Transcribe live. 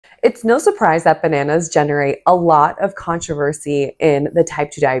It's no surprise that bananas generate a lot of controversy in the type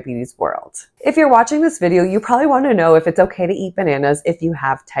 2 diabetes world. If you're watching this video, you probably want to know if it's okay to eat bananas if you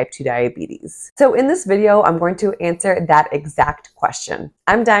have type 2 diabetes. So in this video, I'm going to answer that exact question.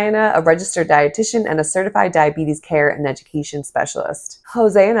 I'm Diana, a registered dietitian and a certified diabetes care and education specialist.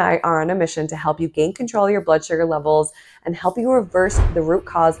 Jose and I are on a mission to help you gain control of your blood sugar levels and help you reverse the root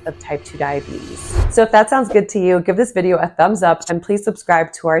cause of type 2 diabetes. So if that sounds good to you, give this video a thumbs up and please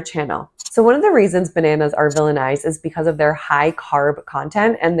subscribe to our channel. So one of the reasons bananas are villanized is because of their high carb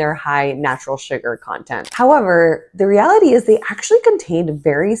content and their high natural sugar content. However, the reality is they actually contain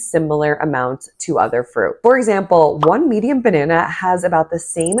very similar amounts to other fruit. For example, one medium banana has about the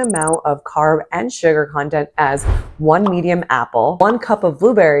same amount of carb and sugar content as one medium apple, 1 cup of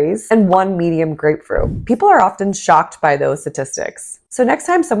blueberries, and 1 medium grapefruit. People are often shocked by those statistics. So next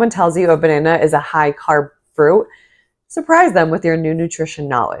time someone tells you a banana is a high carb fruit, surprise them with your new nutrition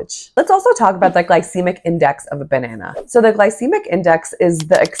knowledge. Let's also talk about the glycemic index of a banana. So the glycemic index is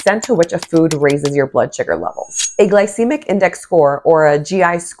the extent to which a food raises your blood sugar levels. A glycemic index score, or a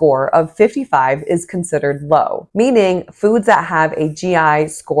GI score, of 55 is considered low, meaning foods that have a GI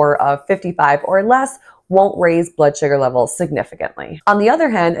score of 55 or less won't raise blood sugar levels significantly. On the other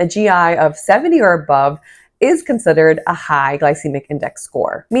hand, a GI of 70 or above is considered a high glycemic index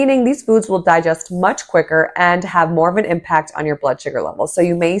score, meaning these foods will digest much quicker and have more of an impact on your blood sugar levels. So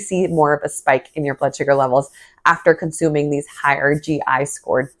you may see more of a spike in your blood sugar levels after consuming these higher GI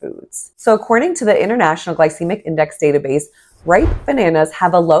scored foods. So according to the International Glycemic Index database, ripe bananas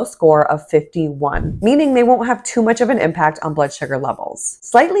have a low score of 51, meaning they won't have too much of an impact on blood sugar levels.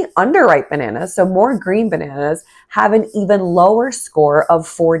 Slightly underripe bananas, so more green bananas, have an even lower score of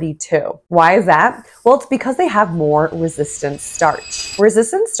 42. Why is that? Well, it's because they have more resistant starch.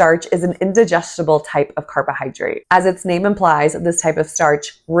 Resistant starch is an indigestible type of carbohydrate. As its name implies, this type of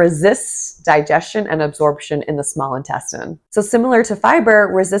starch resists digestion and absorption in the small intestine. So similar to fiber,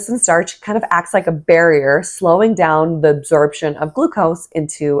 resistant starch kind of acts like a barrier, slowing down the absorption of glucose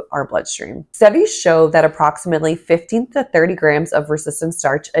into our bloodstream. Studies show that approximately 15 to 30 grams of resistant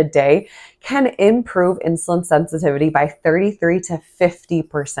starch a day can improve insulin sensitivity by 33 to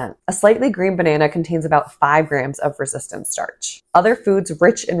 50%. A slightly green banana contains about 5 grams of resistant starch. Other foods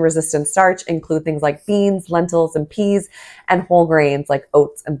rich in resistant starch include things like beans, lentils, and peas, and whole grains like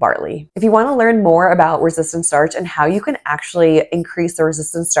oats and barley. If you want to learn more about resistant starch and how you can actually increase the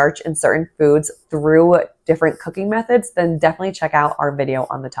resistant starch in certain foods through different cooking methods, then definitely check out our video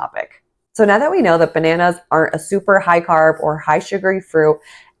on the topic. So now that we know that bananas aren't a super high carb or high sugary fruit,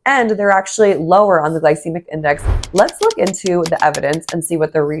 and they're actually lower on the glycemic index, let's look into the evidence and see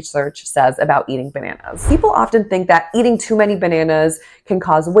what the research says about eating bananas. People often think that eating too many bananas can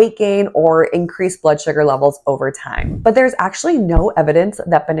cause weight gain or increase blood sugar levels over time. But there's actually no evidence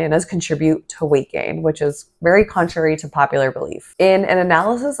that bananas contribute to weight gain, which is very contrary to popular belief. In an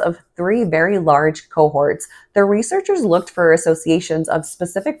analysis of 3 very large cohorts, the researchers looked for associations of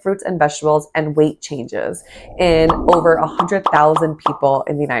specific fruits and vegetables and weight changes in over 100,000 people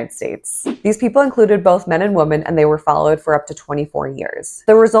in the United States. These people included both men and women, and they were followed for up to 24 years.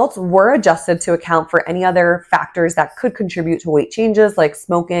 The results were adjusted to account for any other factors that could contribute to weight changes like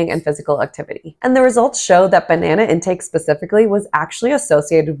smoking and physical activity. And the results show that banana intake specifically was actually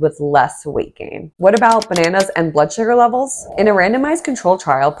associated with less weight gain. What about bananas and blood sugar levels? In a randomized controlled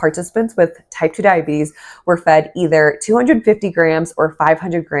trial, participants with type 2 diabetes were fed either 250 grams or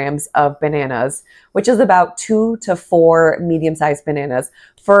 500 grams of bananas, which is about 2 to 4 medium-sized bananas,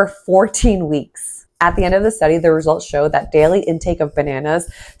 for 14 weeks. At the end of the study, the results showed that daily intake of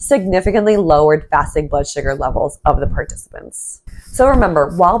bananas significantly lowered fasting blood sugar levels of the participants. So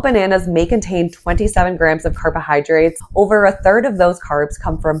remember, while bananas may contain 27 grams of carbohydrates, over a third of those carbs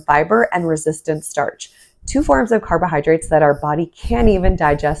come from fiber and resistant starch, 2 forms of carbohydrates that our body can't even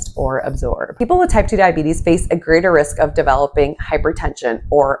digest or absorb. People with type 2 diabetes face a greater risk of developing hypertension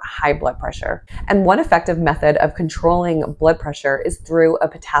or high blood pressure. And one effective method of controlling blood pressure is through a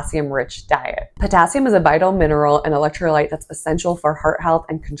potassium-rich diet. Potassium is a vital mineral and electrolyte that's essential for heart health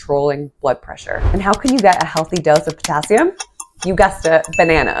and controlling blood pressure. And how can you get a healthy dose of potassium? You guessed it,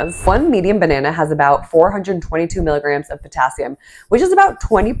 bananas. One medium banana has about 422 milligrams of potassium, which is about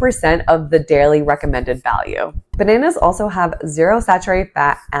 20% of the daily recommended value. Bananas also have 0 saturated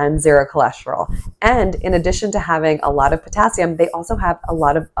fat and 0 cholesterol. And in addition to having a lot of potassium, they also have a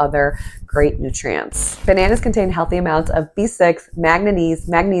lot of other great nutrients. Bananas contain healthy amounts of B6, manganese,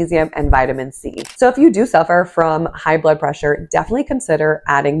 magnesium, and vitamin C. So if you do suffer from high blood pressure, definitely consider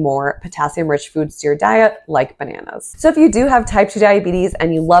adding more potassium-rich foods to your diet, like bananas. So if you do have type 2 diabetes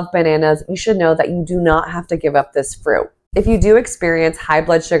and you love bananas, you should know that you do not have to give up this fruit. If you do experience high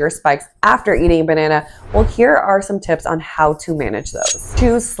blood sugar spikes after eating a banana, well, here are some tips on how to manage those.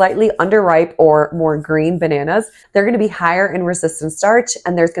 Choose slightly underripe or more green bananas. They're going to be higher in resistant starch,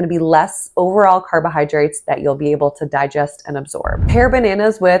 and there's going to be less overall carbohydrates that you'll be able to digest and absorb. Pair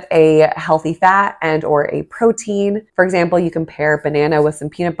bananas with a healthy fat and or a protein. For example, you can pair banana with some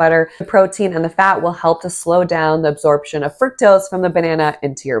peanut butter. The protein and the fat will help to slow down the absorption of fructose from the banana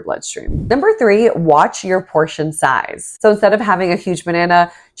into your bloodstream. Number 3, watch your portion size. So instead of having a huge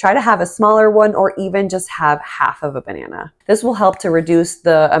banana, try to have a smaller one or even just have half of a banana. This will help to reduce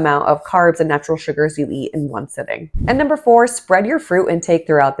the amount of carbs and natural sugars you eat in one sitting. And number 4, spread your fruit intake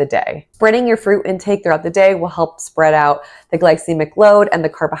throughout the day. Spreading your fruit intake throughout the day will help spread out the glycemic load and the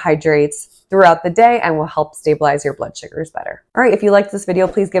carbohydrates throughout the day and will help stabilize your blood sugars better. All right, if you liked this video,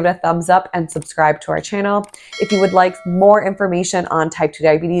 please give it a thumbs up and subscribe to our channel. If you would like more information on type 2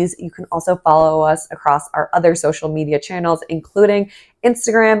 diabetes, you can also follow us across our other social media channels, including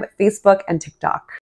Instagram, Facebook, and TikTok.